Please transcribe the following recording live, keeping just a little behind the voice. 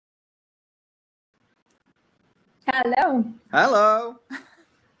Hello. Hello.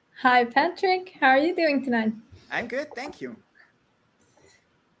 Hi, Patrik. How are you doing tonight? I'm good, thank you.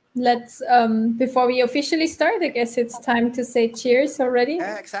 Let's, before we officially start, I guess it's time to say cheers already.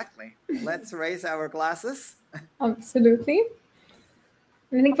 Exactly. Let's raise our glasses. Absolutely.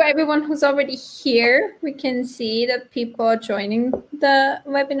 I think for everyone who's already here, we can see that people are joining the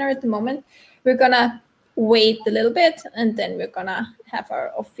webinar at the moment. We're going to wait a little bit and then we're going to have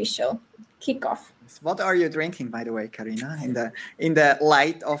our official kickoff. What are you drinking, by the way, Carina, in the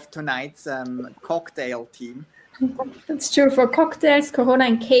light of tonight's cocktail theme? That's true. For cocktails, Corona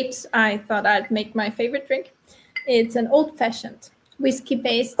and capes, I thought I'd make my favorite drink. It's an old-fashioned,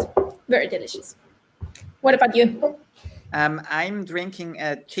 whiskey-based, very delicious. What about you? I'm drinking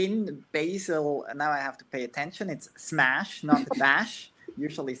a gin basil. Now I have to pay attention. It's smash, not bash.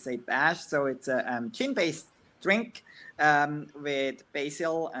 Usually say bash. So it's a gin-based drink with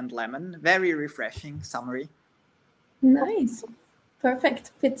basil and lemon. Very refreshing, summery. Nice.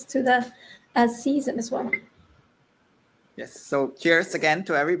 Perfect. Fits to the season as well. Yes. So cheers again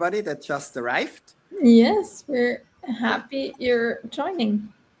to everybody that just arrived. Yes, we're happy you're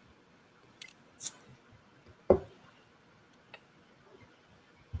joining.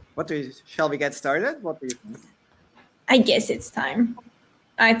 Shall we get started? What do you think? I guess it's time.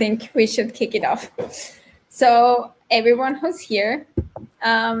 I think we should kick it off. So everyone who's here,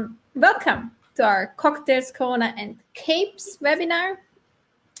 welcome to our Cocktails, Corona and Capes webinar.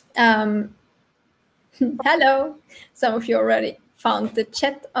 Hello. Some of you already found the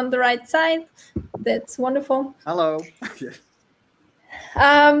chat on the right side. That's wonderful. Hello.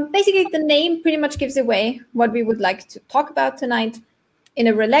 Basically, the name pretty much gives away what we would like to talk about tonight. In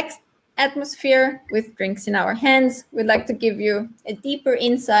a relaxed atmosphere with drinks in our hands, we'd like to give you a deeper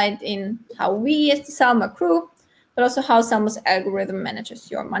insight in how we as the Selma crew, but also how Selma's algorithm manages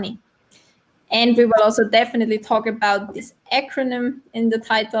your money. And we will also definitely talk about this acronym in the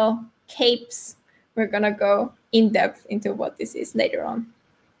title, CAPES. We're going to go in depth into what this is later on.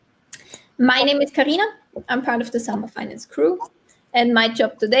 My name is Carina. I'm part of the Selma Finance crew. And my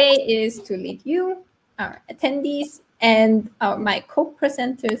job today is to lead you, our attendees, and my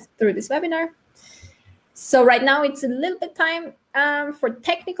co-presenters through this webinar. So right now it's a little bit time for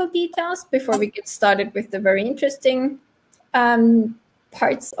technical details before we get started with the very interesting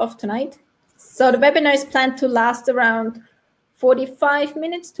parts of tonight. So the webinar is planned to last around 45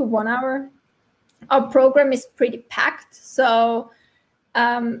 minutes to 1 hour. Our program is pretty packed, so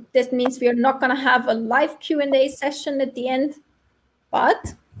this means we are not going to have a live Q&A session at the end,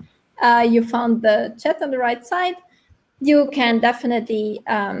 but you found the chat on the right side. You can definitely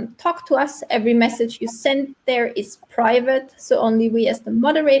talk to us. Every message you send there is private, so only we as the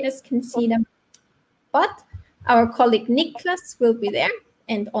moderators can see them. But our colleague Niklas will be there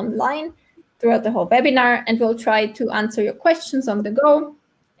and online throughout the whole webinar, and we'll try to answer your questions on the go.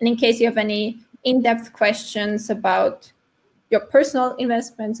 And in case you have any in-depth questions about your personal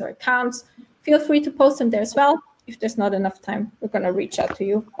investments or accounts, feel free to post them there as well. If there's not enough time, we're going to reach out to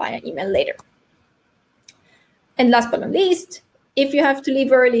you via email later. And last but not least, if you have to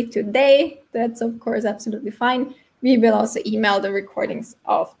leave early today, that's of course absolutely fine. We will also email the recordings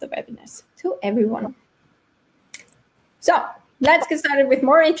of the webinars to everyone. So let's get started with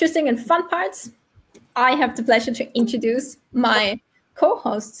more interesting and fun parts. I have the pleasure to introduce my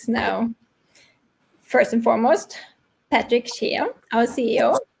co-hosts now. First and foremost, Patrik Schär, our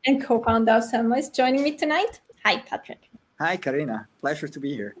CEO and co-founder of Selma, is joining me tonight. Hi, Patrik. Hi, Carina. Pleasure to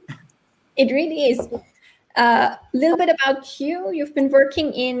be here. It really is. A little bit about you. You've been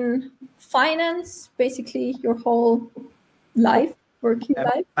working in finance basically your whole life, working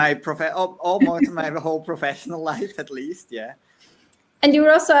life. Almost my whole professional life, at least, yeah. And you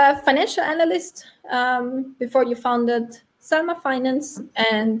were also a financial analyst before you founded Selma Finance,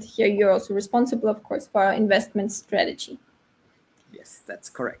 and here you're also responsible, of course, for our investment strategy. Yes, that's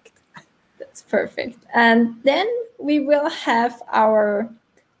correct. That's perfect. And then we will have our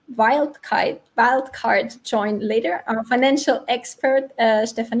wild card join later, our financial expert,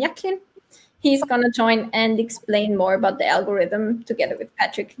 Stefan Jaecklin. He's going to join and explain more about the algorithm together with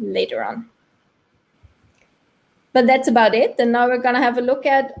Patrik later on. But that's about it. And now we're going to have a look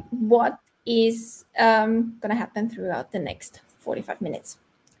at what is going to happen throughout the next 45 minutes.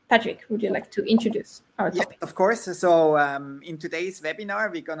 Patrik, would you like to introduce our topic? Yeah, of course. So in today's webinar,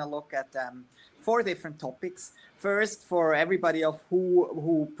 we're going to look at 4 different topics. First, for everybody of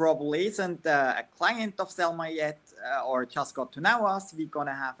who probably isn't a client of Selma yet or just got to know us, we're going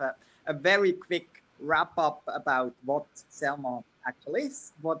to have a very quick wrap up about what Selma actually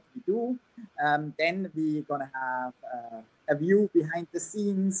is, what we do. Then we're going to have a view behind the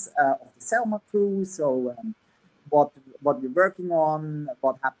scenes of the Selma crew. So what we're working on,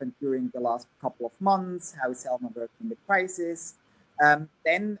 what happened during the last couple of months, how Selma worked in the crisis.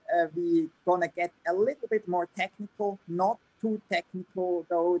 Then we're gonna get a little bit more technical, not too technical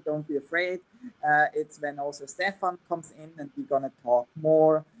though, don't be afraid. It's when also Stefan comes in and we're gonna talk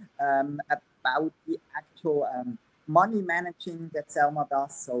more about the actual money managing that Selma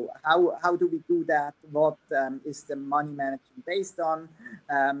does. So how do we do that? What is the money managing based on?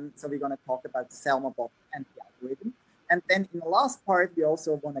 So we're gonna talk about the Selma bot and the algorithm. And then in the last part, we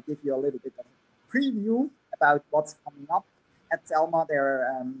also want to give you a little bit of a preview about what's coming up at Selma. There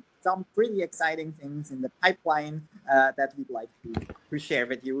are some pretty exciting things in the pipeline that we'd like to share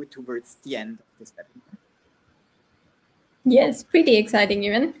with you towards the end of this webinar. Yes, pretty exciting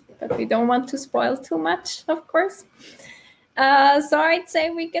even, but we don't want to spoil too much, of course. So I'd say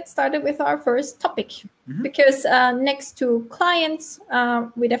we get started with our first topic, because next to clients,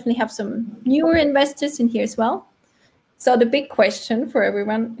 we definitely have some newer investors in here as well. So the big question for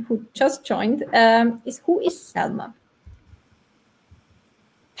everyone who just joined is, who is Selma?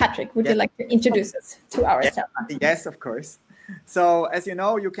 Patrik, would you like to introduce us to our Selma? Yes, of course. So as you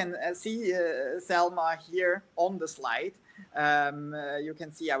know, you can see Selma here on the slide. You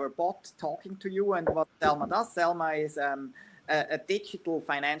can see our bot talking to you, and what Selma does. Selma is a digital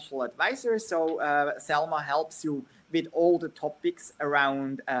financial advisor. So Selma helps you with all the topics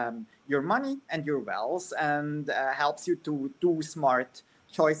around your money and your wealth, and helps you to do smart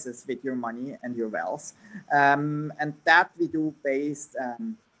choices with your money and your wealth. And that we do based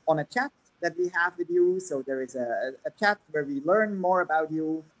on a chat that we have with you. So there is a chat where we learn more about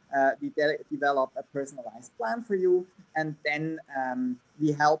you. We develop a personalized plan for you, and then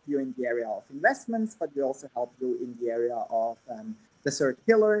we help you in the area of investments, but we also help you in the area of the third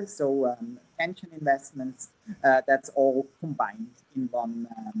pillar, so pension investments. That's all combined in one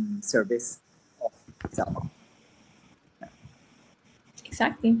service of Selma.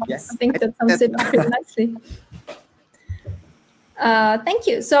 Exactly. Yes. I think that sums it up pretty nicely. Thank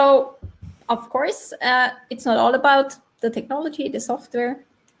you. So, of course, it's not all about the technology, the software.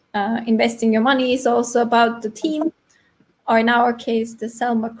 Investing your money is also about the team, or in our case, the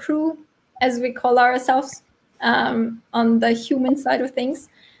Selma crew, as we call ourselves, on the human side of things.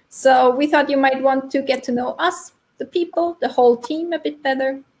 So we thought you might want to get to know us, the people, the whole team a bit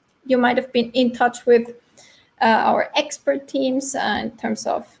better. You might have been in touch with our expert teams in terms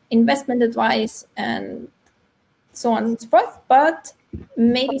of investment advice and so on and so forth, but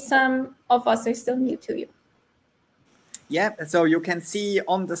maybe some of us are still new to you. Yeah, so you can see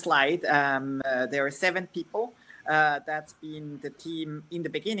on the slide, there are 7 people. That's been the team in the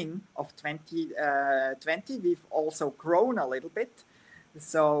beginning of 2020. We've also grown a little bit.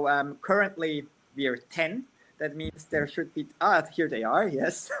 So currently we are 10. That means there should be, here they are,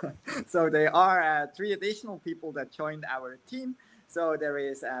 yes. So there are 3 additional people that joined our team. So there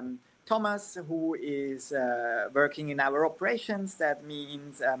is Thomas, who is working in our operations. That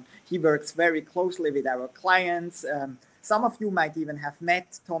means he works very closely with our clients. Some of you might even have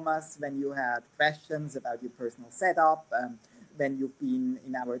met Thomas when you had questions about your personal setup, when you've been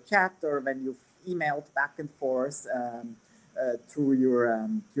in our chat, or when you've emailed back and forth through your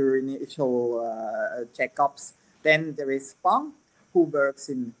initial checkups. Then there is Bang, who works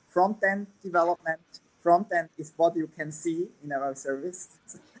in front-end development. Front-end is what you can see in our service.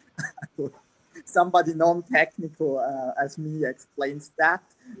 Somebody non-technical as me explains that.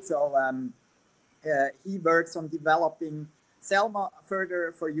 So he works on developing Selma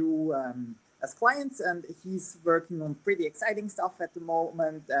further for you as clients, and he's working on pretty exciting stuff at the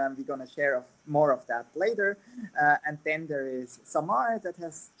moment. We're going to share more of that later. And then there is Samar that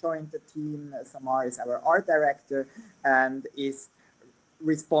has joined the team. Samar is our art director and is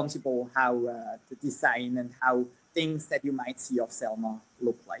responsible how the design and how things that you might see of Selma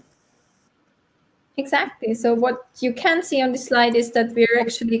look like. Exactly. So what you can see on the slide is that we're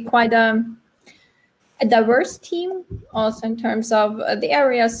actually quite a diverse team, also in terms of the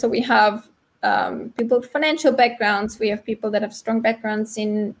areas. So we have people with financial backgrounds, we have people that have strong backgrounds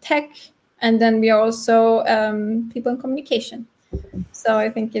in tech, and then we are also people in communication. So I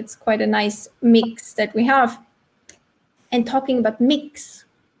think it's quite a nice mix that we have. And talking about mix,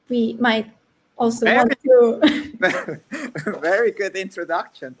 we might also want to... Very good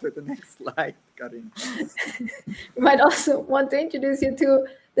introduction to the next slide, Carina. We might also want to introduce you to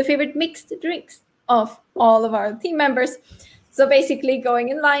the favorite mixed drinks of all of our team members. So basically going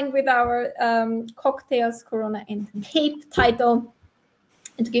in line with our cocktails, Corona and Cape title.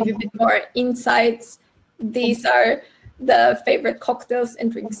 And to give you a bit more insights, these are the favorite cocktails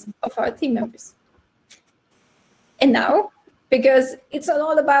and drinks of our team members. And now because it's not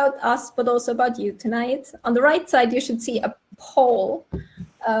all about us, but also about you tonight. On the right side, you should see a poll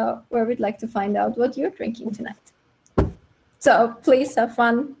where we'd like to find out what you're drinking tonight. So please have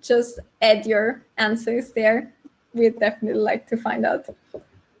fun. Just add your answers there. We'd definitely like to find out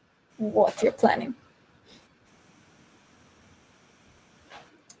what you're planning.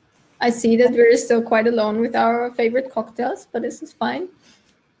 I see that we're still quite alone with our favorite cocktails, but this is fine.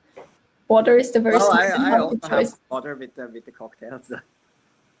 Water is the very well, I also have water with the cocktails.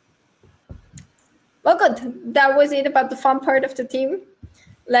 Well, good. That was it about the fun part of the team.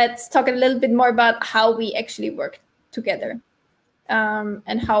 Let's talk a little bit more about how we actually work together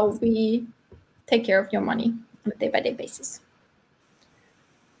and how we take care of your money on a day-by-day basis.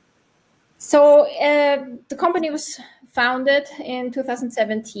 So the company was founded in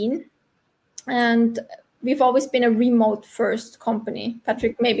 2017, and we've always been a remote-first company.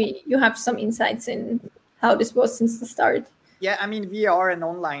 Patrik, maybe you have some insights in how this was since the start. Yeah, I mean, we are an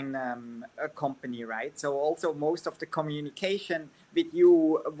online company, right? So also most of the communication with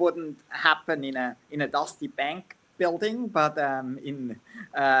you wouldn't happen in a dusty bank building, but in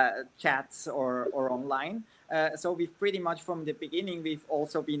chats or online. So we've pretty much from the beginning, we've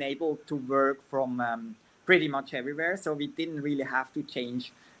also been able to work from pretty much everywhere. So we didn't really have to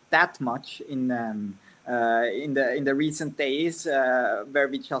change that much in the recent days where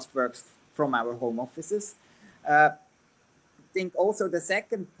we just work from our home offices. I think also the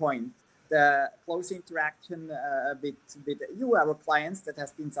second point, the close interaction with you, our clients, that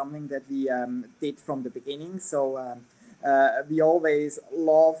has been something that we did from the beginning. So we always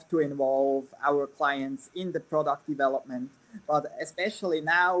love to involve our clients in the product development, but especially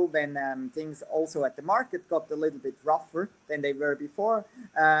now when things also at the market got a little bit rougher than they were before,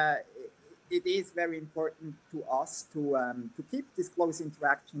 it is very important to us to keep this close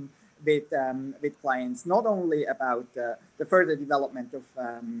interaction with clients, not only about the further development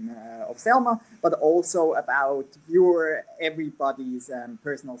of Selma, but also about everybody's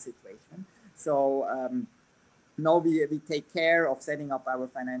personal situation. So now we take care of setting up our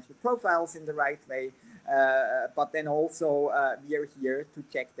financial profiles in the right way, but then also we are here to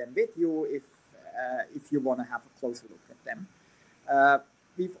check them with you if you want to have a closer look at them.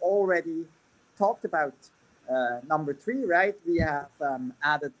 We've already talked about number 3, right? We have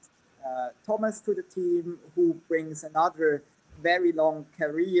added Thomas to the team, who brings another very long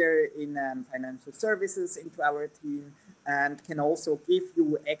career in financial services into our team, and can also give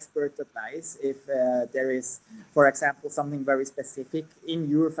you expert advice if there is, for example, something very specific in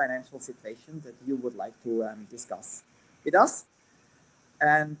your financial situation that you would like to discuss with us.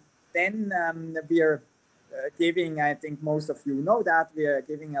 And then we are giving, I think most of you know that, we are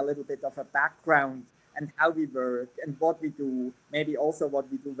giving a little bit of a background and how we work and what we do, maybe also what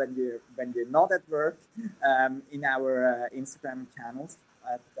we do when we're not at work, in our Instagram channels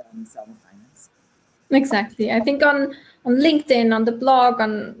at Selma Finance. Exactly. I think on LinkedIn, on the blog,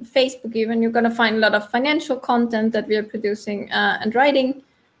 on Facebook even, you're going to find a lot of financial content that we are producing and writing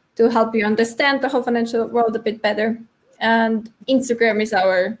to help you understand the whole financial world a bit better. And Instagram is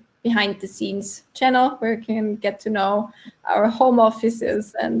our behind the scenes channel where you can get to know our home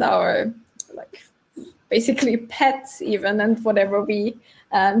offices and our basically pets even, and whatever we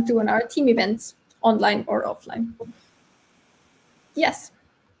do on our team events, online or offline. Yes.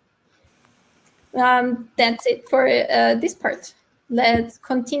 That's it for this part. Let's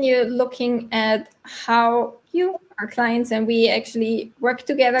continue looking at how you, our clients, and we actually work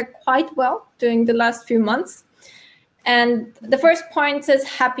together quite well during the last few months. And the first point says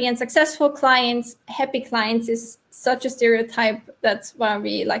happy and successful clients. Happy clients is such a stereotype. That's why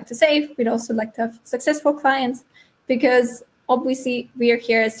we like to say we'd also like to have successful clients, because obviously we are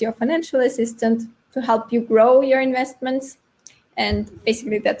here as your financial assistant to help you grow your investments. And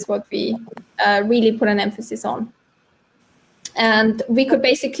basically that's what we really put an emphasis on. And we could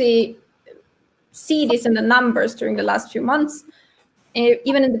basically see this in the numbers during the last few months.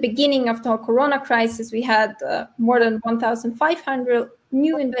 Even in the beginning of the Corona crisis, we had more than 1,500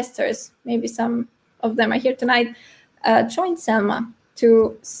 new investors, maybe some of them are here tonight, joined Selma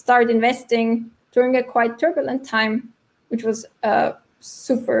to start investing during a quite turbulent time, which was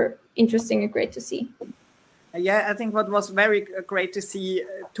super interesting and great to see. Yeah, I think what was very great to see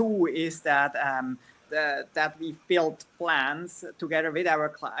too is that that we've built plans together with our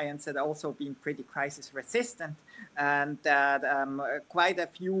clients that also been pretty crisis resistant, and that quite a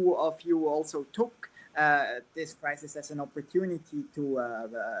few of you also took this crisis as an opportunity to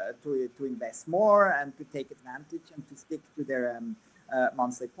invest more and to take advantage and to stick to their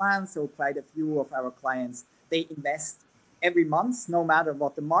monthly plans. So quite a few of our clients, they invest every month, no matter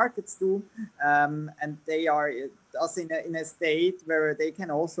what the markets do, and they are thus in a state where they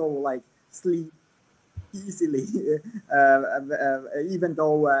can also like sleep easily, even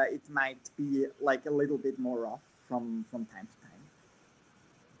though it might be like a little bit more off from time to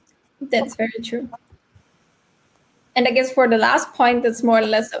time. That's very true. And I guess for the last point, that's more or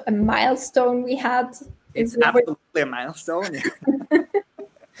less a milestone we had. It's absolutely a milestone. Yeah.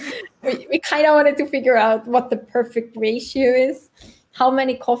 we kind of wanted to figure out what the perfect ratio is. How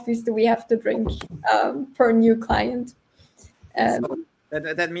many coffees do we have to drink per new client? So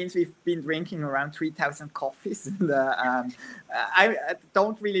that means we've been drinking around 3,000 coffees. And, I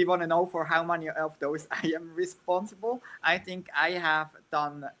don't really want to know for how many of those I am responsible. I think I have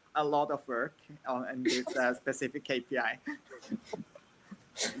done a lot of work on this specific KPI.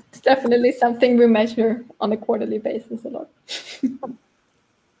 It's definitely something we measure on a quarterly basis a lot.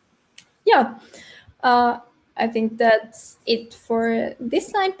 Yeah, I think that's it for this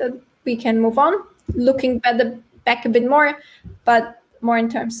slide, that we can move on, looking back a bit more, but more in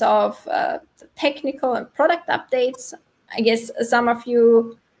terms of the technical and product updates. I guess some of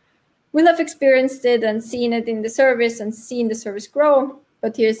you will have experienced it and seen it in the service and seen the service grow.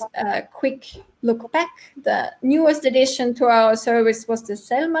 But here's a quick look back. The newest addition to our service was the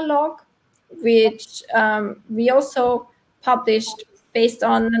Selma log, which we also published based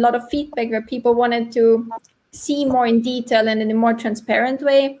on a lot of feedback where people wanted to see more in detail and in a more transparent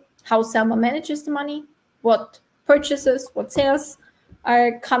way how Selma manages the money, what purchases, what sales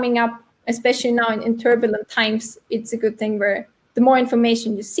are coming up, especially now in turbulent times. It's a good thing where the more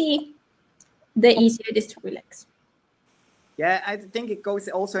information you see, the easier it is to relax. Yeah, I think it goes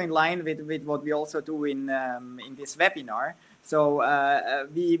also in line with what we also do in this webinar. So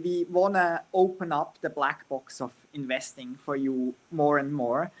we want to open up the black box of investing for you more and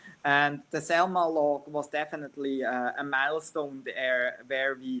more. And the Selma log was definitely a milestone there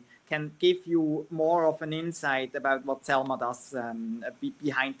where we can give you more of an insight about what Selma does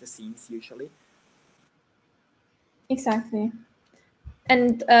behind the scenes usually. Exactly.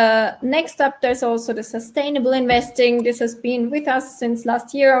 And next up, there's also the sustainable investing. This has been with us since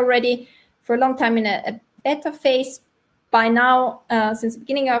last year already, for a long time in a beta phase. By now, since the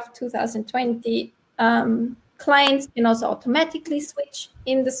beginning of 2020, clients can also automatically switch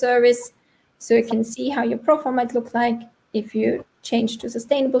in the service. So you can see how your profile might look like if you change to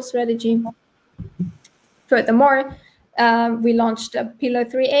sustainable strategy. Furthermore, we launched a Pillar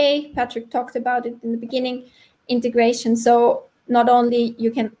 3A. Patrik talked about it in the beginning, integration. So not only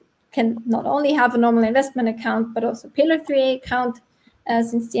you can not only have a normal investment account, but also Pillar 3A account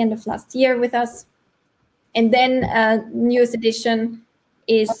since the end of last year with us. And then newest addition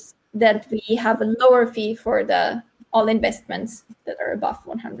is that we have a lower fee for all investments that are above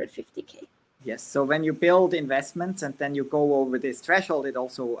 150K. Yes, so when you build investments and then you go over this threshold, it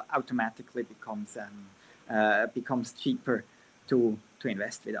also automatically becomes cheaper to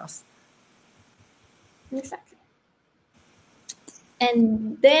invest with us. Exactly.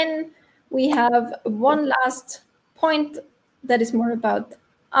 And then we have one last point that is more about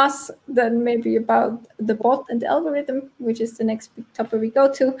us than maybe about the bot and the algorithm, which is the next big topic we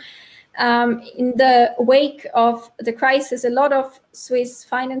go to. In the wake of the crisis, a lot of Swiss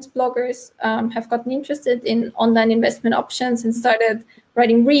finance bloggers have gotten interested in online investment options and started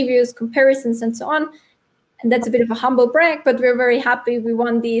writing reviews, comparisons, and so on. And that's a bit of a humble brag, but we're very happy we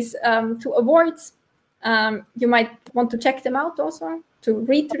won these 2 awards. You might want to check them out also, to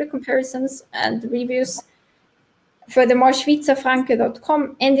read through the comparisons and the reviews. Furthermore,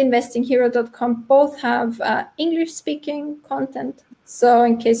 schweizerfranke.com and investinghero.com both have English-speaking content. So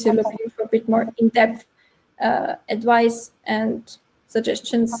in case you're looking for a bit more in-depth advice and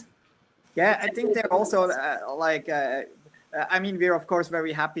suggestions. Yeah, I think they're also I mean, we're of course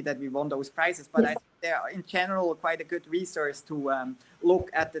very happy that we won those prizes, but yes. I think they're in general quite a good resource to look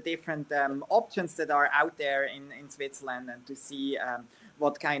at the different options that are out there in Switzerland and to see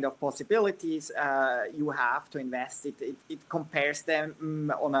what kind of possibilities you have to invest. It compares them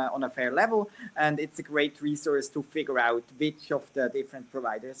on a fair level, and it's a great resource to figure out which of the different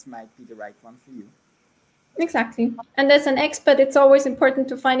providers might be the right one for you. Exactly. And as an expert, it's always important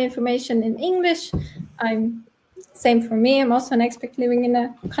to find information in English. Same for me. I'm also an expert living in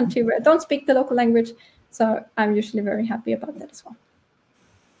a country where I don't speak the local language. So I'm usually very happy about that as well.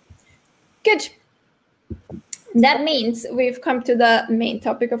 Good. That means we've come to the main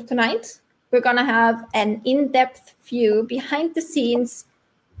topic of tonight. We're going to have an in-depth view behind the scenes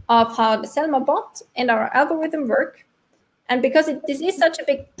of how the Selma bot and our algorithm work. And because this is such a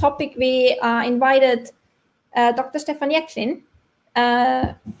big topic, we invited Dr. Stefan Jaecklin,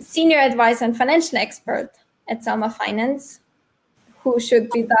 senior advisor and financial expert at Selma Finance, who should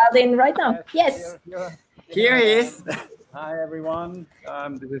be dialed in right now. Yes. Here he is. Hi, everyone.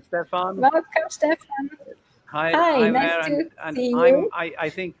 This is Stefan. Welcome, Stefan. Hi, nice to see you. I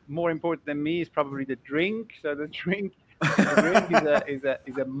think more important than me is probably the drink. So the drink is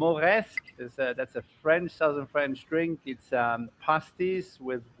a moresque. That's a French, southern French drink. It's pastis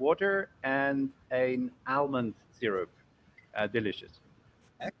with water and an almond syrup. Delicious.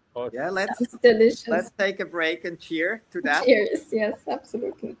 Yeah, delicious. Let's take a break and cheer to that. Cheers. Yes,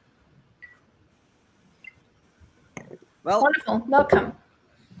 absolutely. Well, wonderful. Welcome,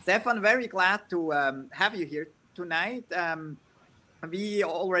 Stefan. Very glad to have you here tonight. We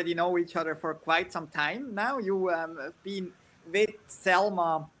already know each other for quite some time now. You have been with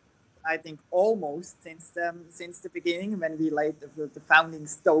Selma, I think, almost since the beginning, when we laid the founding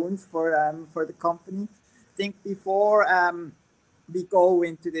stones for the company. I think before we go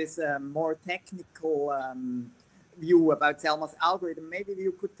into this more technical view about Selma's algorithm, maybe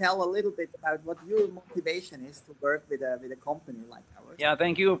you could tell a little bit about what your motivation is to work with a company like ours. Yeah,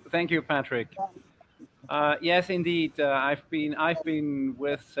 thank you, Patrik. Yes, indeed. I've been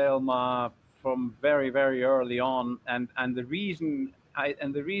with Selma from very, very early on, and the reason I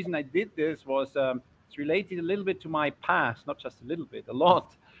did this was it's related a little bit to my past, not just a little bit, a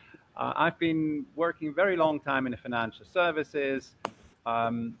lot. I've been working a very long time in the financial services.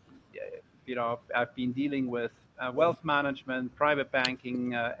 I've been dealing with wealth management, private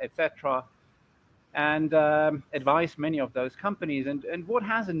banking, etc., and advised many of those companies. And what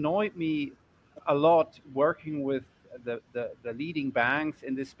has annoyed me a lot working with the leading banks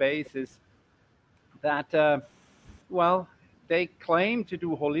in this space is that, well, they claim to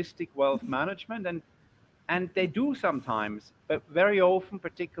do holistic wealth management, and they do sometimes, but very often,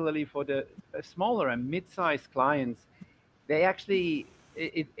 particularly for the smaller and mid-sized clients, they actually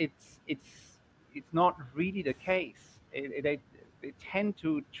it's not really the case. They tend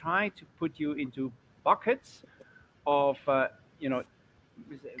to try to put you into buckets of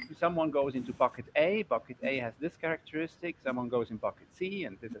someone goes into bucket A. Bucket A has this characteristic. Someone goes in bucket C,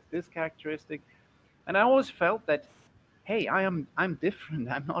 and this has this characteristic. And I always felt that, hey, I'm different.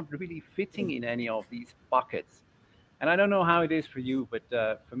 I'm not really fitting in any of these buckets. And I don't know how it is for you, but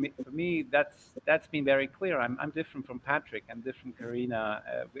for me, that's been very clear. I'm different from Patrik. I'm different from Carina.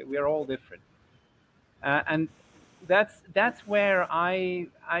 We're all different, and that's where I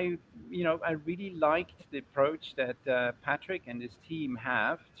really liked the approach that Patrik and his team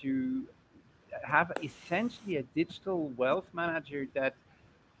have to have essentially a digital wealth manager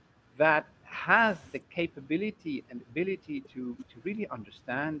that has the capability and ability to really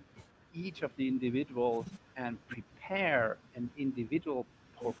understand each of the individuals and prepare an individual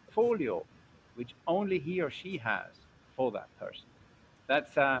portfolio which only he or she has for that person.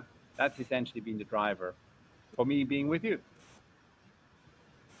 That's essentially been the driver for me being with you.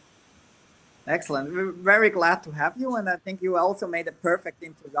 Excellent. We're very glad to have you, and I think you also made a perfect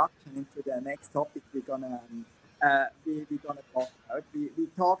introduction into the next topic we're gonna talk about. We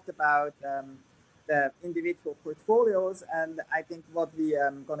talked about the individual portfolios, and I think what we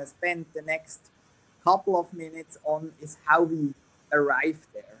gonna spend the next couple of minutes on is how we arrive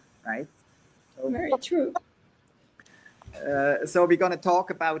there, right? So, very true. So we're going to talk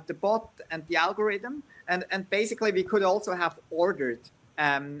about the bot and the algorithm, and basically we could also have ordered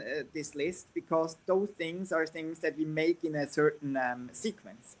this list, because those things are things that we make in a certain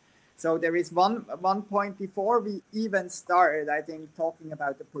sequence. So there is one point before we even start, I think, talking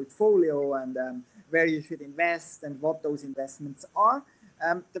about the portfolio and where you should invest and what those investments are.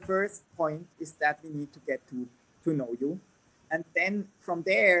 The first point is that we need to get to know you. And then from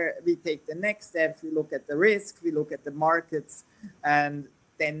there, we take the next steps. We look at the risk, we look at the markets, and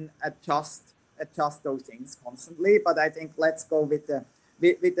then adjust those things constantly. But I think let's go with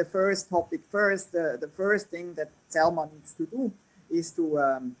the first topic first. The first thing that Selma needs to do is to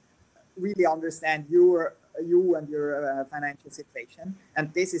really understand you and your financial situation.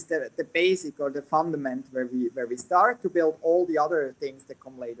 And this is the basic or the fundament where we start to build all the other things that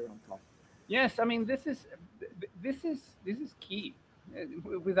come later on top. Yes, I mean, this is key.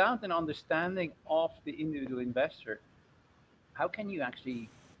 Without an understanding of the individual investor, how can you actually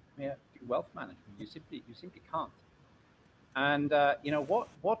do wealth management? You simply can't. And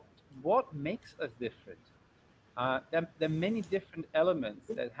what makes us different? There are many different elements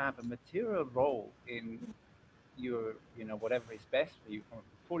that have a material role in your whatever is best for you from a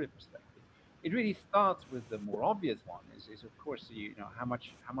portfolio perspective. It really starts with the more obvious one is of course how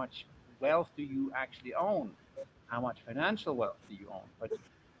much wealth do you actually own? How much financial wealth do you own? But it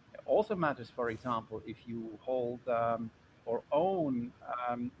also matters, for example, if you hold or own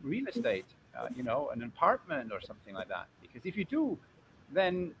real estate. you know, an apartment or something like that. Because if you do,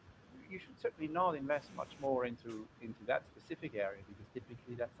 then you should certainly not invest much more into that specific area, because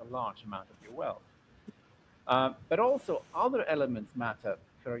typically that's a large amount of your wealth. But also other elements matter.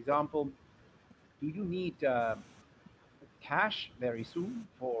 For example, do you need cash very soon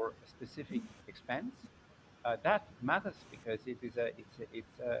for a specific expense? That matters, because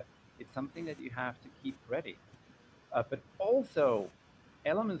it's something that you have to keep ready. But also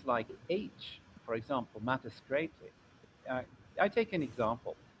elements like age, for example, matters greatly. Uh, I take an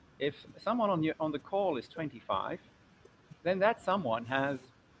example. If someone on the call is 25, then that someone has,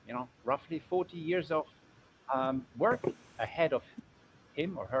 you know, roughly 40 years of work ahead of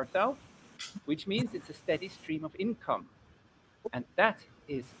him or herself, which means it's a steady stream of income. And that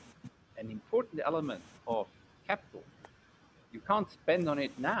is an important element of capital. You can't spend on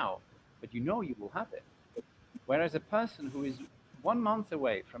it now, but you know you will have it. Whereas a person who is 1 month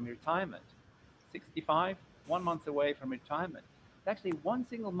away from retirement, 65, 1 month away from retirement, it's actually one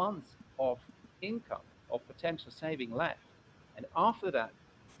single month of income, of potential saving left. And after that,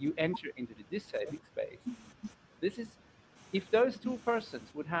 you enter into the saving space. This is, if those two persons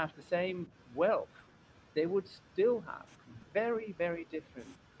would have the same wealth, they would still have very, very different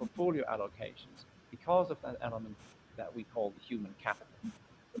portfolio allocations because of that element that we call the human capital.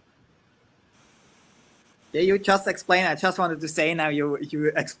 Yeah, you just explained. I just wanted to say now you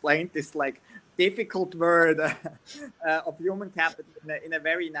explained this like difficult word of human capital in a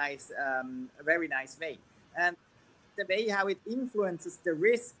very nice way. And the way how it influences the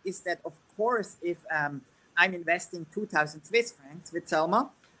risk is that, of course, if I'm investing 2,000 Swiss francs with Selma,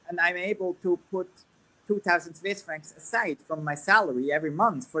 and I'm able to put 2,000 Swiss francs aside from my salary every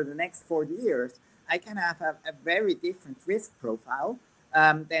month for the next 40 years, I can have a very different risk profile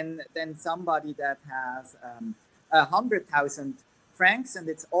than somebody that has 100,000 francs and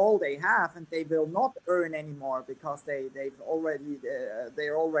it's all they have, and they will not earn anymore because they're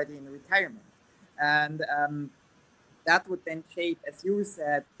already in retirement, and that would then shape, as you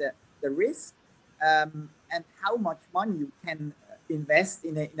said, the risk and how much money you can invest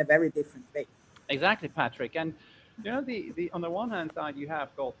in a very different way. Exactly, Patrick. And you know, the on the one hand side, you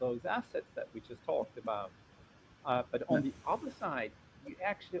have got those assets that we just talked about, but on the other side, you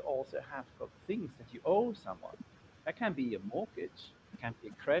actually also have got things that you owe someone. That can be a mortgage, it can be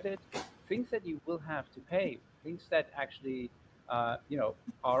a credit, things that you will have to pay, things that actually, you know,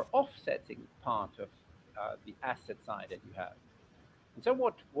 are offsetting part of the asset side that you have. And so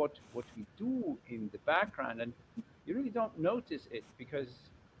what we do in the background, and you really don't notice it because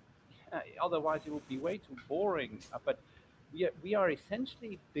otherwise it would be way too boring. But we are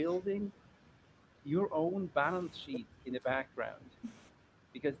essentially building your own balance sheet in the background,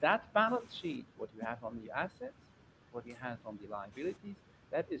 because that balance sheet, what you have on the assets, what you have on the liabilities,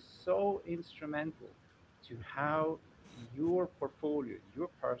 that is so instrumental to how your portfolio, your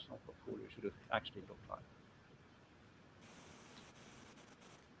personal portfolio, should actually look like.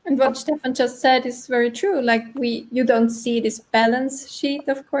 And what Stefan just said is very true. Like you don't see this balance sheet,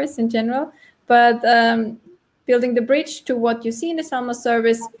 of course, in general, but building the bridge to what you see in the Selma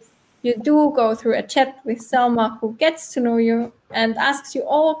service, you do go through a chat with Selma, who gets to know you and asks you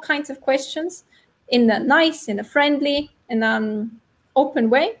all kinds of questions in a nice, in a friendly, in an open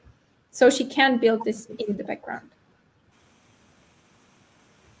way, so she can build this in the background.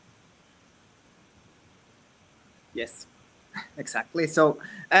 Yes. Exactly. So,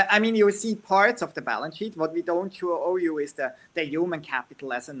 I mean, you see parts of the balance sheet. What we don't show you is the human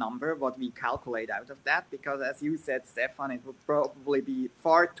capital as a number, what we calculate out of that, because as you said, Stefan, it would probably be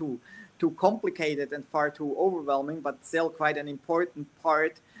far too complicated and far too overwhelming, but still quite an important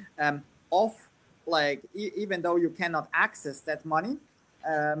part of, like, even though you cannot access that money,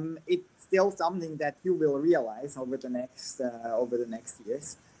 it's still something that you will realize over the next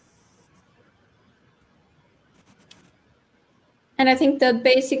years. And I think that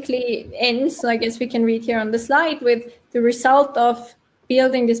basically ends, I guess we can read here on the slide, with the result of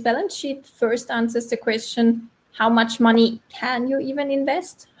building this balance sheet first answers the question, how much money can you even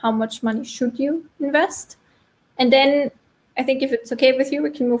invest? How much money should you invest? And then I think if it's okay with you, we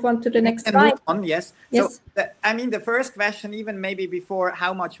can move on to the next slide. Yes. Yes. So, I mean, the first question, even maybe before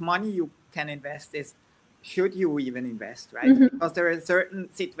how much money you can invest, is should you even invest, right? Mm-hmm. Because there are certain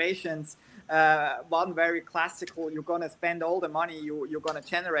situations. One very classical, you're going to spend all the money you're going to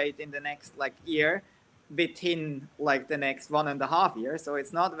generate in the next year within the next 1.5 years. So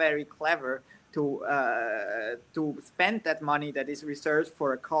it's not very clever to spend that money that is reserved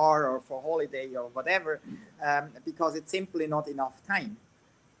for a car or for holiday or whatever, because it's simply not enough time.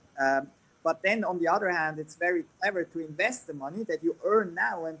 But then on the other hand, it's very clever to invest the money that you earn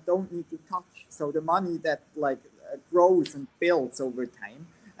now and don't need to touch. So the money that like grows and builds over time.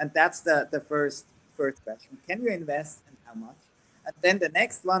 And that's the first question. Can you invest and how much? And then the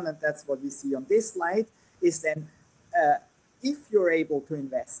next one, and that's what we see on this slide, is then if you're able to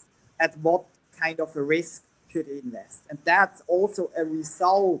invest, at what kind of a risk should you invest? And that's also a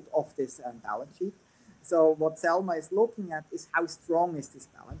result of this balance sheet. So what Selma is looking at is how strong is this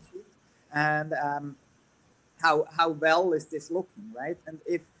balance sheet, and how well is this looking, right? And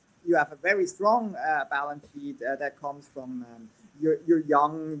if you have a very strong balance sheet that comes from you're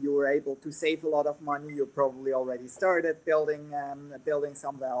young, you're able to save a lot of money, you probably already started building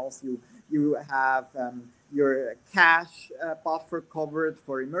some wells, you have your cash buffer covered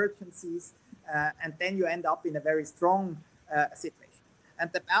for emergencies, and then you end up in a very strong situation.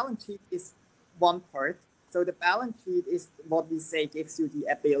 And the balance sheet is one part. So the balance sheet is what we say gives you the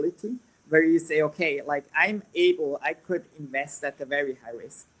ability, where you say, okay, like I could invest at a very high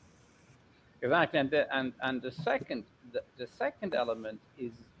risk. Exactly, and the second element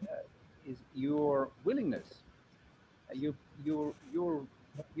is your willingness, your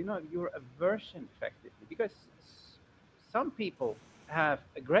your aversion effectively, because some people have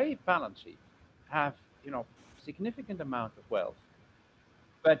a great balance sheet, have significant amount of wealth,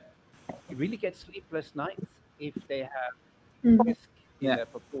 but you really get sleepless nights if they have risk in their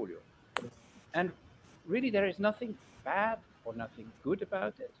portfolio. And really, there is nothing bad or nothing good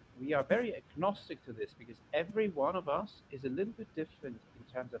about it. We are very agnostic to this because every one of us is a little bit different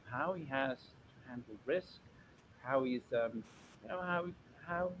in terms of how he has to handle risk, how he's,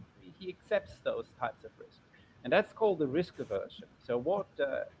 how he accepts those types of risk, and that's called the risk aversion. So what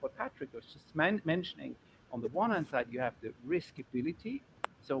Patrik was just mentioning, on the one hand side, you have the riskability,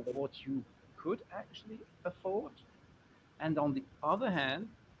 so what you could actually afford, and on the other hand,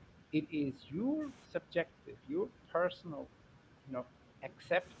 it is your subjective, your personal,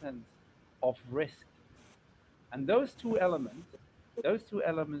 acceptance of risk. And those two elements,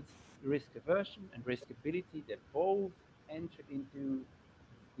 risk aversion and riskability, they both enter into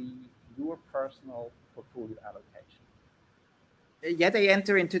your personal portfolio allocation. Yeah, they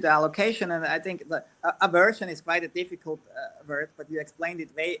enter into the allocation, and I think the aversion is quite a difficult word, but you explained it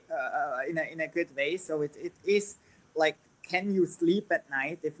in a good way. So it is like, can you sleep at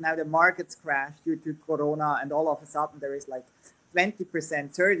night if now the markets crash due to Corona and all of a sudden there is like 20%,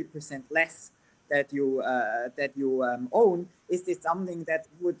 30% less that you own? Is this something that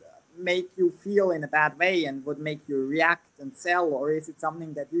would make you feel in a bad way and would make you react and sell, or is it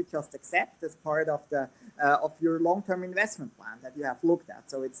something that you just accept as part of the of your long-term investment plan that you have looked at?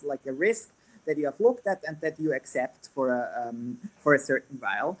 So it's like a risk that you have looked at and that you accept for a certain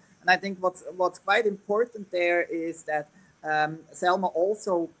while. And I think what's quite important there is that Selma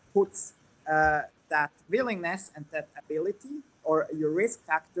also puts that willingness and that ability or your risk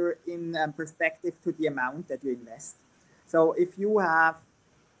factor in perspective to the amount that you invest. So if you have,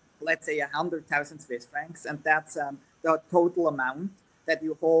 let's say, 100,000 Swiss francs, and that's the total amount that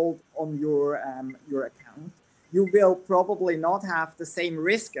you hold on your account, you will probably not have the same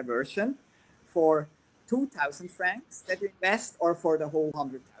risk aversion for 2,000 francs that you invest or for the whole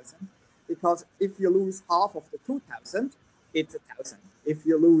 100,000, because if you lose half of the 2,000, it's 1,000. If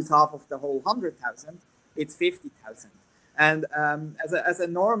you lose half of the whole 100,000, it's 50,000. And as a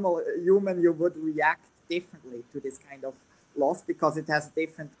normal human, you would react differently to this kind of loss because it has a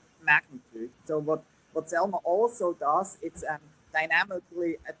different magnitude. So what Selma also does, it's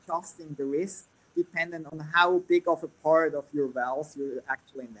dynamically adjusting the risk dependent on how big of a part of your wealth you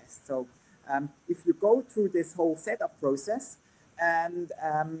actually invest. So if you go through this whole setup process and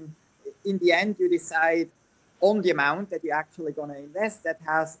in the end you decide on the amount that you're actually going to invest, that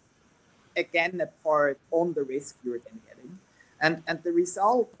has again a part on the risk you're then getting. And the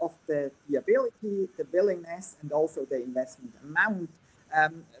result of the ability, the willingness, and also the investment amount,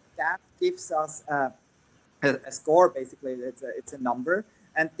 that gives us a score. Basically, it's a number,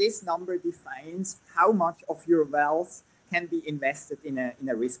 and this number defines how much of your wealth can be invested in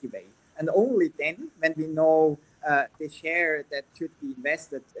a risky way. And only then, when we know the share that should be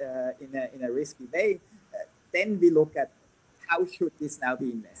invested in a risky way, then we look at how should this now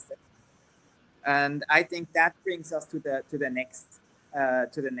be invested. And I think that brings us to the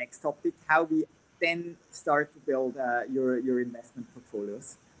next topic: how we then start to build your investment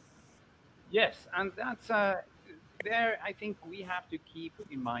portfolios. Yes, and that's there. I think we have to keep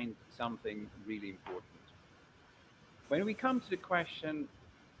in mind something really important when we come to the question.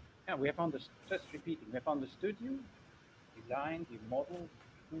 Yeah, we have understood. Just repeating, we have understood you, designed, you modeled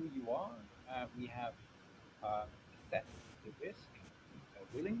who you are. We have assessed the risk,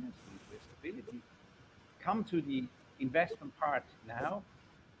 willingness, and stability, come to the investment part now,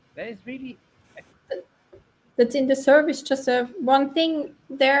 there is really that's in the service. Just one thing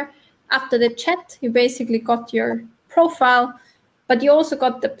there. After the chat, you basically got your profile, but you also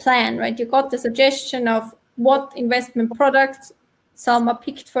got the plan, right? You got the suggestion of what investment products Selma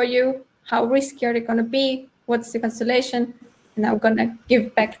picked for you, how risky are they going to be, what's the constellation. And I'm going to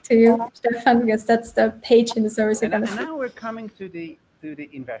give back to you, Stefan, because that's the page in the service. And now we're coming to the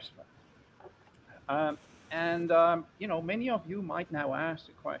investment. You know, many of you might now ask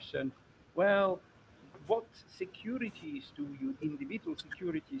the question, well, what securities individual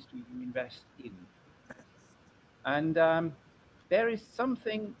securities do you invest in? And there is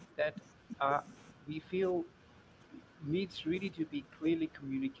something that we feel needs really to be clearly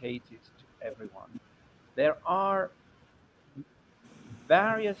communicated to everyone. There are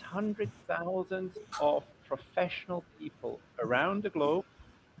various hundred thousands of professional people around the globe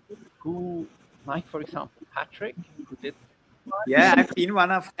who, like for example, Patrik, who did. Yeah, I've been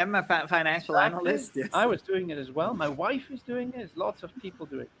one of them, a financial analyst. Yes. I was doing it as well. My wife is doing it. There's lots of people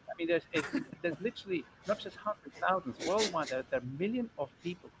doing it. I mean, there's literally not just hundreds, thousands worldwide. There are millions of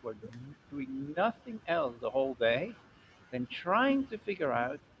people who are doing nothing else the whole day than trying to figure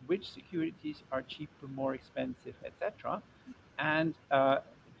out which securities are cheaper, more expensive, etc. And then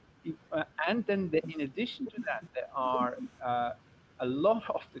in addition to that, there are a lot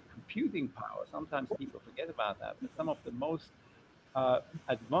of the computing power. Sometimes people forget about that, but some of the most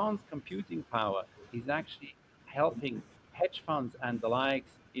advanced computing power is actually helping hedge funds and the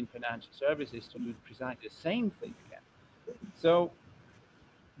likes in financial services to do precisely the same thing again. So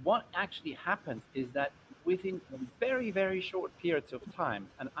what actually happens is that within very, very short periods of time,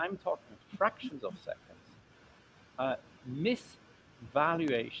 and I'm talking fractions of seconds,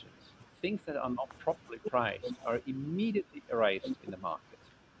 misvaluations, things that are not properly priced, are immediately erased in the market.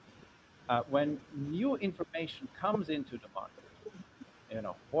 When new information comes into the market, you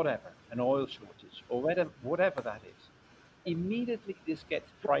know, whatever, an oil shortage or whatever that is, immediately this gets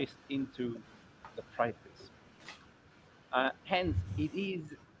priced into the prices. Hence, it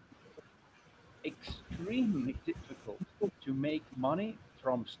is extremely difficult to make money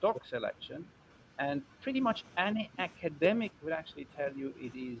from stock selection, and pretty much any academic would actually tell you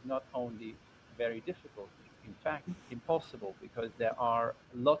it is not only very difficult, it's in fact impossible, because there are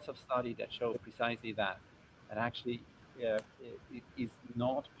lots of studies that show precisely that actually it is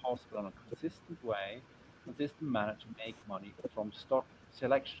not possible on a consistent manner to make money from stock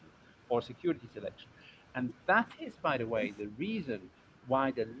selection or security selection. And that is, by the way, the reason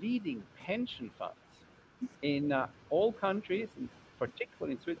why the leading pension funds in all countries, and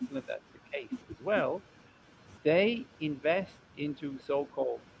particularly in Switzerland, that's the case as well, they invest into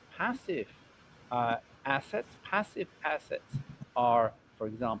so-called passive assets. Passive assets are, for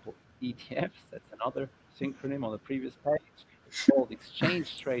example, ETFs. That's another synonym on the previous page. It's called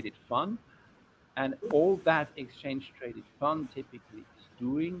exchange-traded fund. And all that exchange-traded fund typically is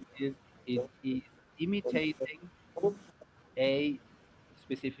doing is it is imitating a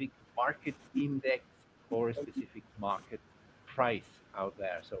specific market index or a specific market price out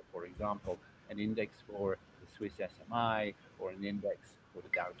there. So, for example, an index for the Swiss SMI or an index for the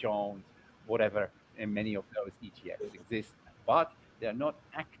Dow Jones, whatever, and many of those ETFs exist. But they're not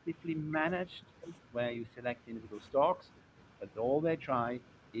actively managed where you select individual stocks, but all they try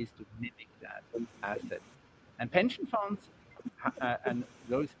is to mimic that asset. And pension funds and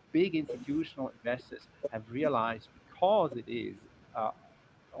those big institutional investors have realized, because it is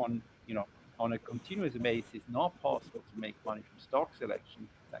on a continuous basis not possible to make money from stock selection,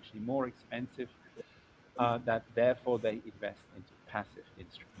 it's actually more expensive, that therefore they invest into passive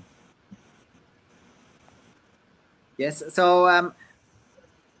instruments. Yes, so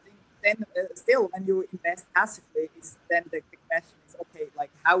then still when you invest passively, then the question is, okay,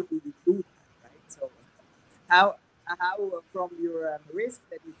 like how do you do that, right? So how from your risk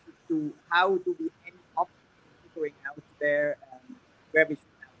that you should do, how do we end up figuring out where we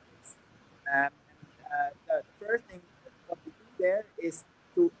should have this? The first thing what we do there is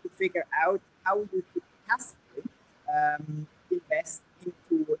to figure out how you should passively invest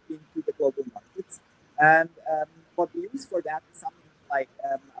into the global markets. And what we use for that is something like,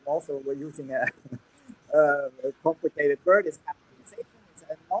 we're using a complicated word, is capitalization. It's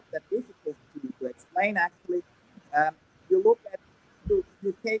not that difficult to explain actually. You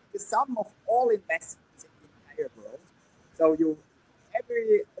take the sum of all investments in the entire world. So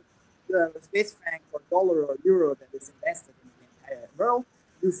every Swiss franc or dollar or euro that is invested in the entire world,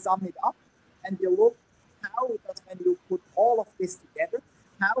 you sum it up and you look when you put all of this together,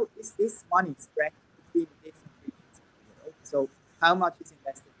 how is this money spread between different regions of the world? So how much is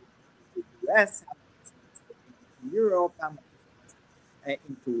invested in US, how much is invested in Europe, how much is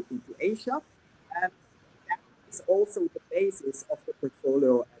invested into Asia. And that is also the basis of the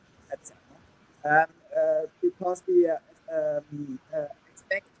portfolio at Selma. Because we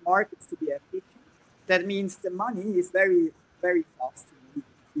expect markets to be efficient. That means the money is very, very fast to move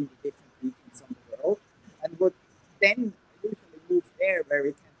between the different regions of the world, and would then usually move there where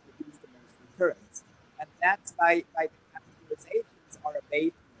it can produce the most returns. And that's why the capitalizations are a way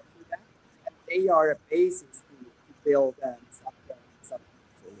to measure that, and they are a basis to build some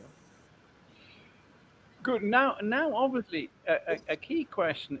portfolio. Good. Now, obviously, a key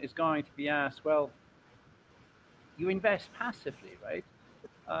question is going to be asked. Well, you invest passively, right?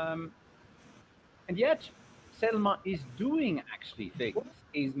 And yet, Selma is doing actually things,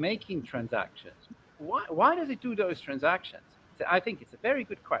 is making transactions. Why does it do those transactions? So I think it's a very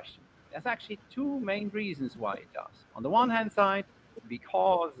good question. There's actually two main reasons why it does. On the one hand side,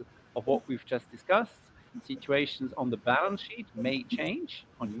 because of what we've just discussed, situations on the balance sheet may change,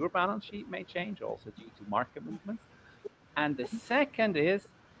 on your balance sheet may change, also due to market movements. And the second is,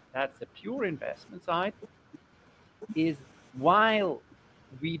 that's the pure investment side, is while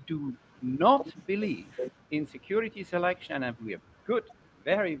we do not believe in security selection, and we have good,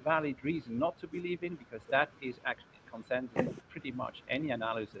 very valid reason not to believe in, because that is actually consensus of pretty much any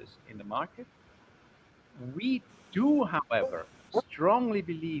analysis in the market. We do, however, strongly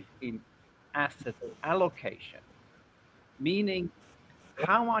believe in asset allocation, meaning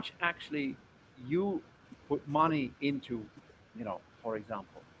how much actually you put money into, for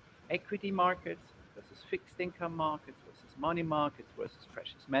example, equity markets versus fixed income markets versus money markets versus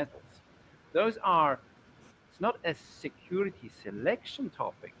precious metals. Those are, it's not a security selection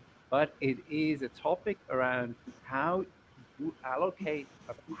topic, but it is a topic around how you allocate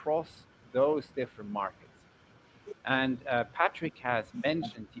across those different markets. And Patrik has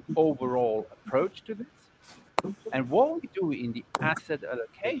mentioned the overall approach to this. And what we do in the asset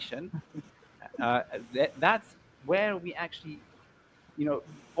allocation, that's where we actually,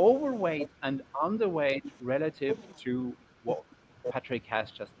 overweight and underweight relative to what Patrik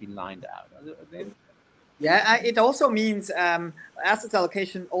has just been lined out. Yeah, it also means asset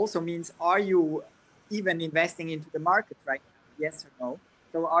allocation also means, are you even investing into the market right now? Yes or no?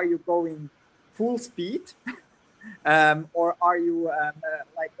 So are you going full speed, or are you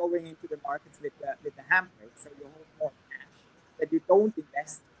like going into the markets with the handbrake? So you hold more cash that you don't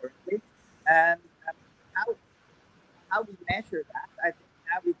invest currently. And how we measure that? I think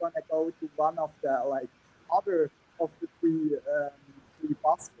now we're gonna go to one of the other of the three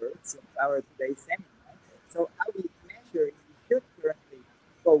buzzwords of our today's seminar. So how we measure if we should currently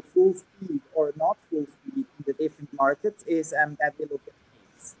go full speed or not full speed in the different markets is that we look at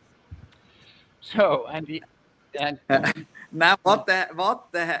capes. So now what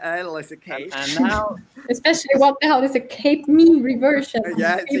the hell is a cape? And now, especially what the hell is a cape mean reversion?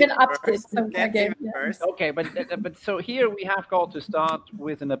 Yeah, it's even upped it. Okay, but so here we have got to start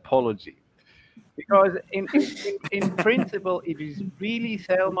with an apology. Because in principle, it is really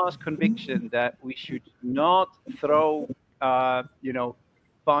Selma's conviction that we should not throw,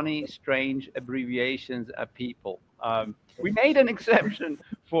 funny, strange abbreviations at people. We made an exception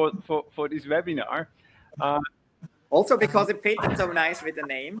for this webinar. Also because it fits so nice with the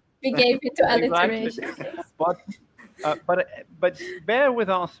name. We gave it to alliteration. But bear with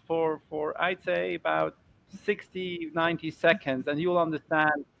us for I'd say about 60, 90 seconds, and you'll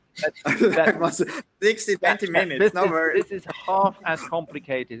understand that was 60, 20 minutes. This is half as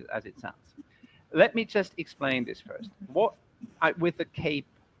complicated as it sounds. Let me just explain this first. With the cape,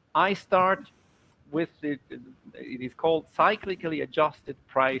 I start with it is called cyclically adjusted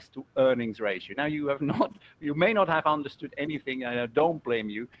price to earnings ratio. Now you may not have understood anything, and I don't blame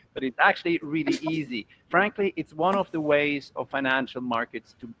you, but it's actually really easy. Frankly, it's one of the ways of financial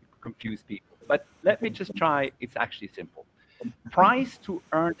markets to confuse people. But let me just try. It's actually simple. Price to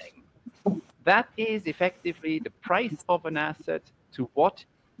earning, that is effectively the price of an asset to what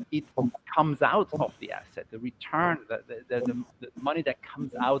it comes out of the asset, the return, the money that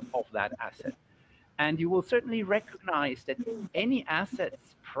comes out of that asset. And you will certainly recognize that any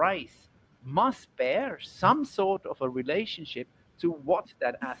asset's price must bear some sort of a relationship to what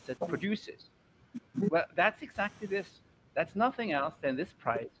that asset produces. Well, that's exactly this. That's nothing else than this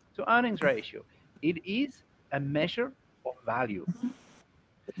price to earnings ratio. It is a measure of value.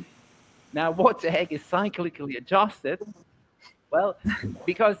 Now, what the heck is cyclically adjusted? Well,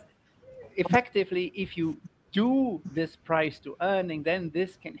 because effectively, if you do this price to earning, then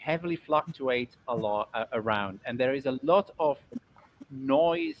this can heavily fluctuate a lot around, and there is a lot of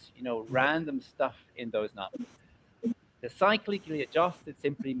noise, random stuff in those numbers. The cyclically adjusted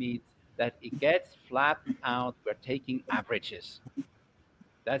simply means that it gets flattened out. We're taking averages.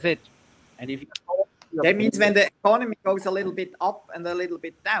 That's it. And if you that means when the economy goes a little bit up and a little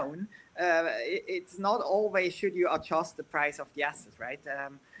bit down, it's not always should you adjust the price of the assets, right?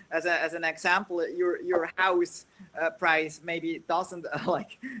 As an example, your house price maybe doesn't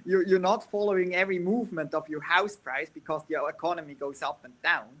like you're not following every movement of your house price because the economy goes up and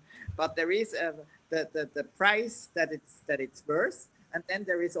down. But there is the price that it's worth, and then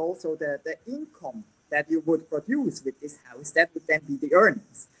there is also the income that you would produce with this house. That would then be the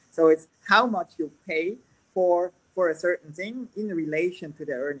earnings. So it's how much you pay for a certain thing in relation to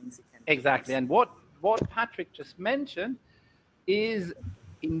the earnings you can exactly. And what Patrik just mentioned is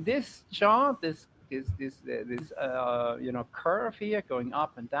in this chart, this curve here going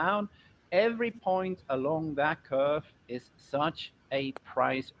up and down. Every point along that curve is such a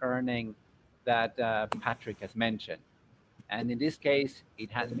price earning that Patrik has mentioned, and in this case,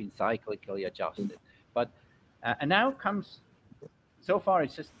 it has been cyclically adjusted. But and now comes, so far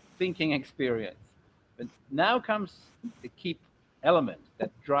it's just thinking experience, but now comes the key element that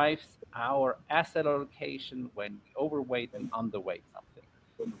drives our asset allocation when we overweight and underweight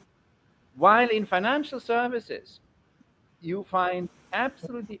something. While in financial services, you find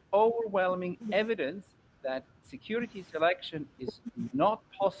absolutely overwhelming evidence that security selection is not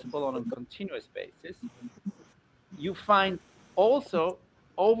possible on a continuous basis, you find also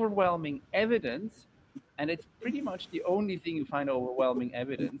overwhelming evidence, and it's pretty much the only thing you find overwhelming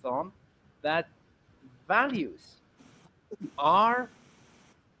evidence on, that values are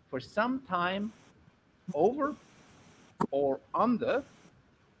for some time over or under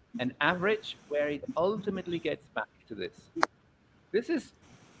an average where it ultimately gets back to this. This is,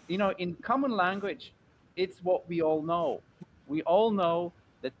 in common language, it's what we all know. We all know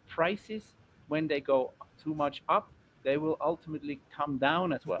that prices, when they go too much up, they will ultimately come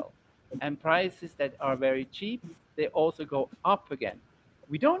down as well. And prices that are very cheap, they also go up again.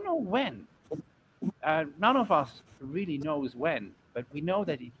 We don't know when. None of us really knows when, but we know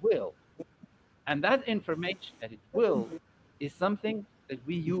that it will. And that information that it will is something that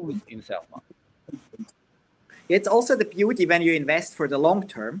we use in Selma. It's also the beauty when you invest for the long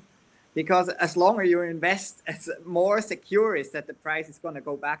term, because as longer you invest, as more secure is that the price is going to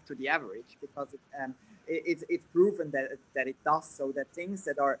go back to the average, because it's proven that it does. So that things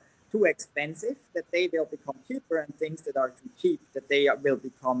that are too expensive, that they will become cheaper, and things that are too cheap, that they will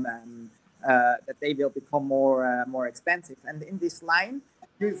become more expensive. And in this line,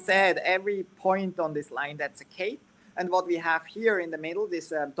 you said every point on this line, that's a cape. And what we have here in the middle,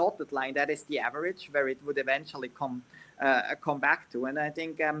 this dotted line, that is the average where it would eventually come back to. And I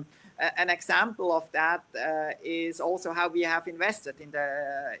think an example of that is also how we have invested in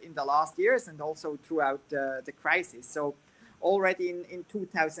the last years and also throughout the crisis. So already in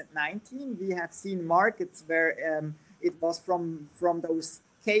 2019, we have seen markets where it was from those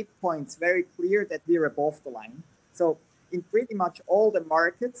cape points very clear that we're above the line. So in pretty much all the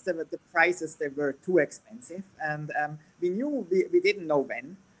markets, the prices, they were too expensive. And we knew, we didn't know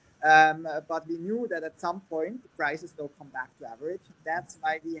when, but we knew that at some point the prices will come back to average. That's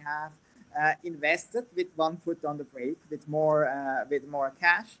why we have invested with one foot on the brake, with more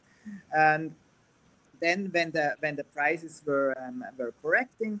cash. And then when the prices were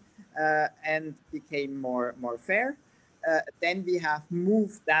correcting and became more fair, then we have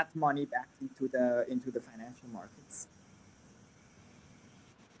moved that money back into the financial markets.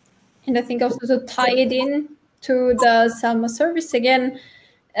 And I think also to tie it in to the Selma service again,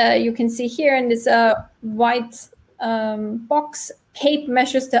 you can see here in this white box, CAPE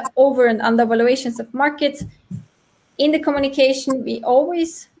measures the over and under valuations of markets. In the communication, we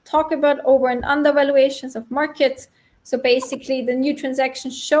always talk about over and under valuations of markets. So basically, the new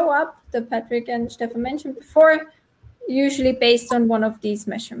transactions show up, that Patrik and Stefan mentioned before, usually based on one of these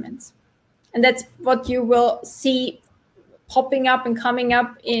measurements. And that's what you will see popping up and coming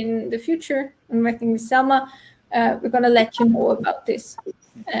up in the future. And working with Selma, we're going to let you know about this.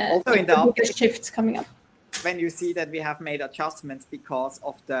 Also in the shifts coming up. When you see that we have made adjustments because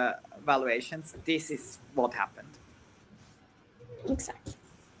of the valuations, this is what happened. Exactly.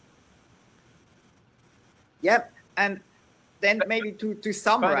 Yep. And then maybe to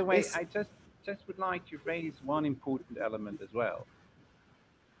summarize. By the way, I just would like to raise one important element as well,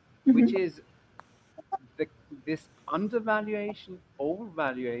 which is this undervaluation,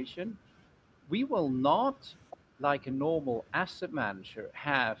 overvaluation. We will not, like a normal asset manager,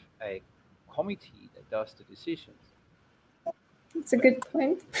 have a committee that does the decisions. That's a good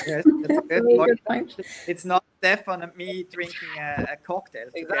point. Yes, that's a good point. It's not Stefan and me drinking a cocktail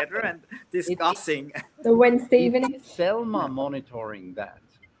together and discussing. The Wednesday evening. Selma monitoring that.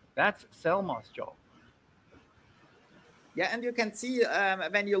 That's Selma's job. Yeah, and you can see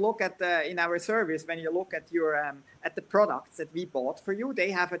when you look at in our service, when you look at your at the products that we bought for you,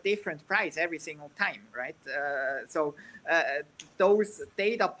 they have a different price every single time, right? So those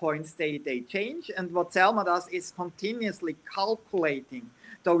data points they change, and what Selma does is continuously calculating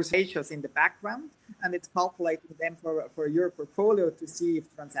those ratios in the background, and it's calculating them for your portfolio to see if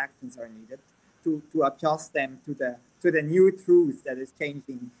transactions are needed to adjust them to the new truth that is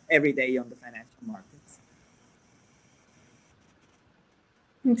changing every day on the financial markets.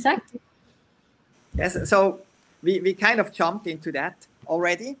 Exactly. Yes, so we kind of jumped into that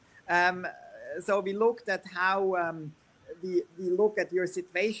already. So we looked at how we look at your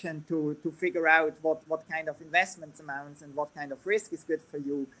situation to figure out what kind of investment amounts and what kind of risk is good for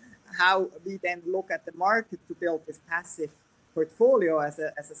you. How we then look at the market to build this passive portfolio as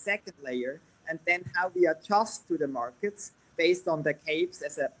a second layer, and then how we adjust to the markets based on the capes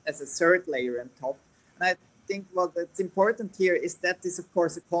as a third layer on top. And I think what's important here is that is of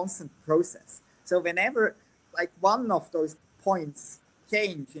course a constant process. So whenever like one of those points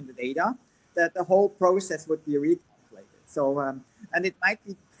change in the data, that the whole process would be recalculated. So and it might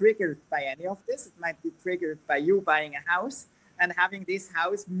be triggered by any of this. It might be triggered by you buying a house and having this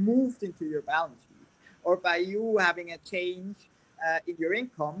house moved into your balance sheet, or by you having a change in your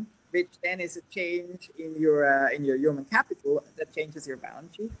income, which then is a change in your human capital that changes your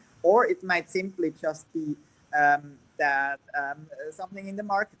balance sheet, or it might simply just be that something in the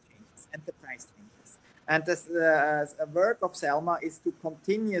market changes and the price changes. And the work of Selma is to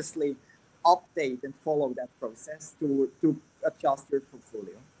continuously update and follow that process to adjust your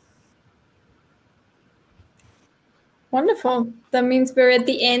portfolio. Wonderful. That means we're at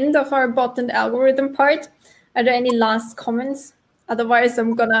the end of our bot and algorithm part. Are there any last comments? Otherwise,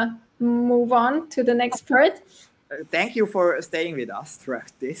 I'm gonna move on to the next part. Thank you for staying with us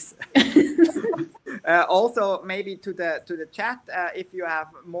throughout this. Also, maybe to the chat, if you have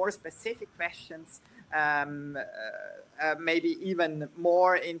more specific questions, maybe even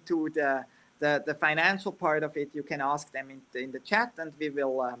more into the financial part of it, you can ask them in the chat, and we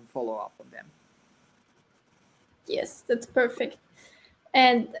will follow up on them. Yes, that's perfect.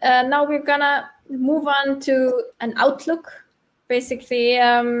 And now we're gonna move on to an outlook, basically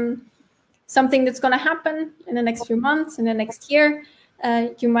something that's gonna happen in the next few months, in the next year.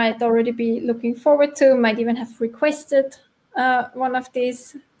 You might already be looking forward to, might even have requested one of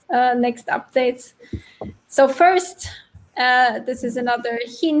these next updates. So first, this is another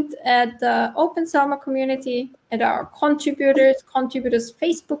hint at the Open Selma community, at our contributors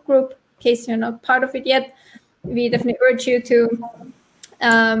Facebook group. In case you're not part of it yet, we definitely urge you to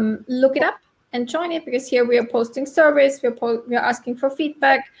look it up and join it, because here we are posting surveys, we are asking for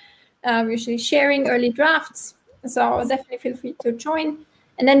feedback, we're usually sharing early drafts. So definitely feel free to join.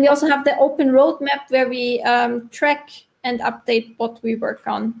 And then we also have the open roadmap where we track and update what we work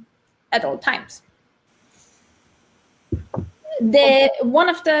on at all times. One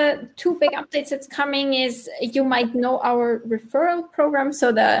of the two big updates that's coming is, you might know our referral program,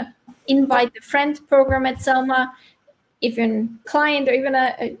 so the invite a friend program at Selma. If you're a client or even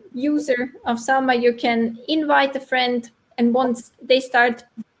a user of Selma, you can invite a friend, and once they start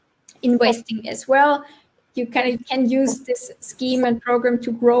investing as well, you can use this scheme and program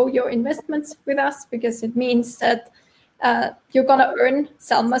to grow your investments with us, because it means that you're gonna earn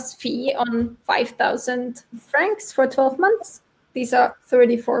Selma's fee on 5,000 francs for 12 months. These are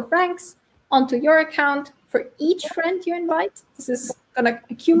 34 francs onto your account for each friend you invite. This is gonna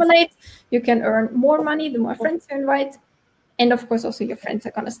accumulate. You can earn more money the more friends you invite. And of course, also your friends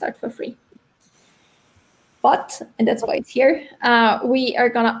are gonna start for free. But, and that's why it's here, we are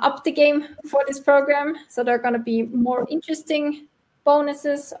gonna up the game for this program. So there are gonna be more interesting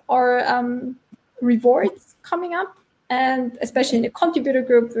bonuses or rewards coming up. And especially in the contributor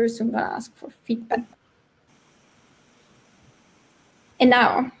group, we're soon gonna ask for feedback. And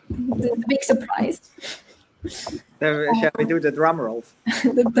now, the big surprise. Shall we do the drum rolls?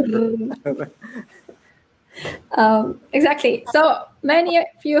 Exactly. So many of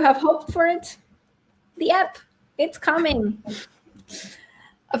you have hoped for it. The app, it's coming.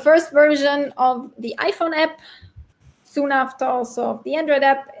 A first version of the iPhone app, soon after also the Android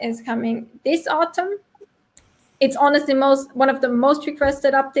app, is coming this autumn. It's honestly one of the most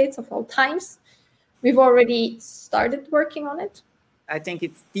requested updates of all times. We've already started working on it. I think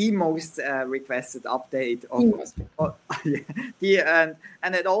it's the most requested update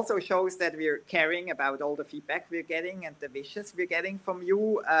and it also shows that we're caring about all the feedback we're getting and the wishes we're getting from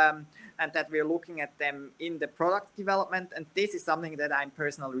you, and that we're looking at them in the product development. And this is something that I'm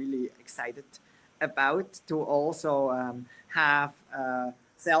personally really excited about, to also have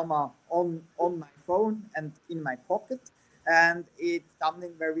Selma on my phone and in my pocket. And it's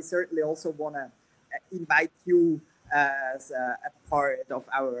something where we certainly also want to invite you as a part of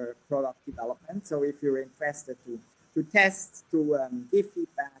our product development. So if you're interested to test, to give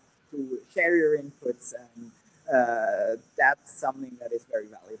feedback, to share your inputs, that's something that is very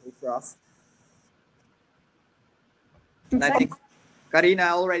valuable for us. And I think Carina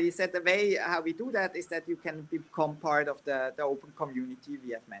already said the way how we do that is that you can become part of the open community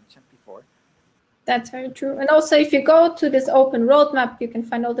we have mentioned before. That's very true. And also, if you go to this open roadmap, you can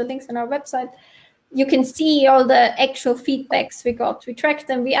find all the links on our website. You can see all the actual feedbacks we got. We track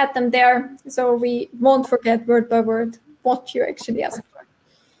them, we add them there, so we won't forget word by word what you actually asked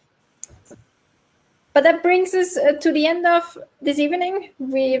for. But that brings us to the end of this evening.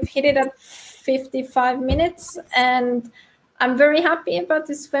 We've hit it at 55 minutes, and I'm very happy about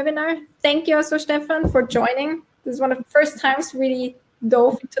this webinar. Thank you also, Stefan, for joining. This is one of the first times we really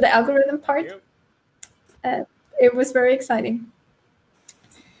dove into the algorithm part. It was very exciting.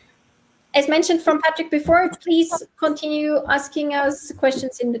 As mentioned from Patrik before, please continue asking us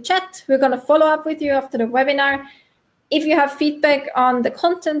questions in the chat. We're going to follow up with you after the webinar. If you have feedback on the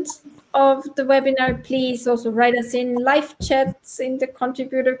content of the webinar, please also write us in live chats in the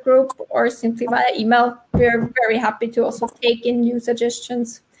contributor group or simply via email. We're very happy to also take in new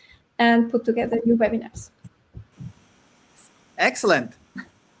suggestions and put together new webinars. Excellent.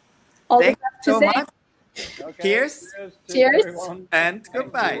 Thank you so much. Okay. Cheers. Cheers. And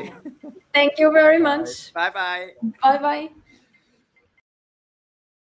goodbye. Thank you very much. Bye-bye. Bye-bye.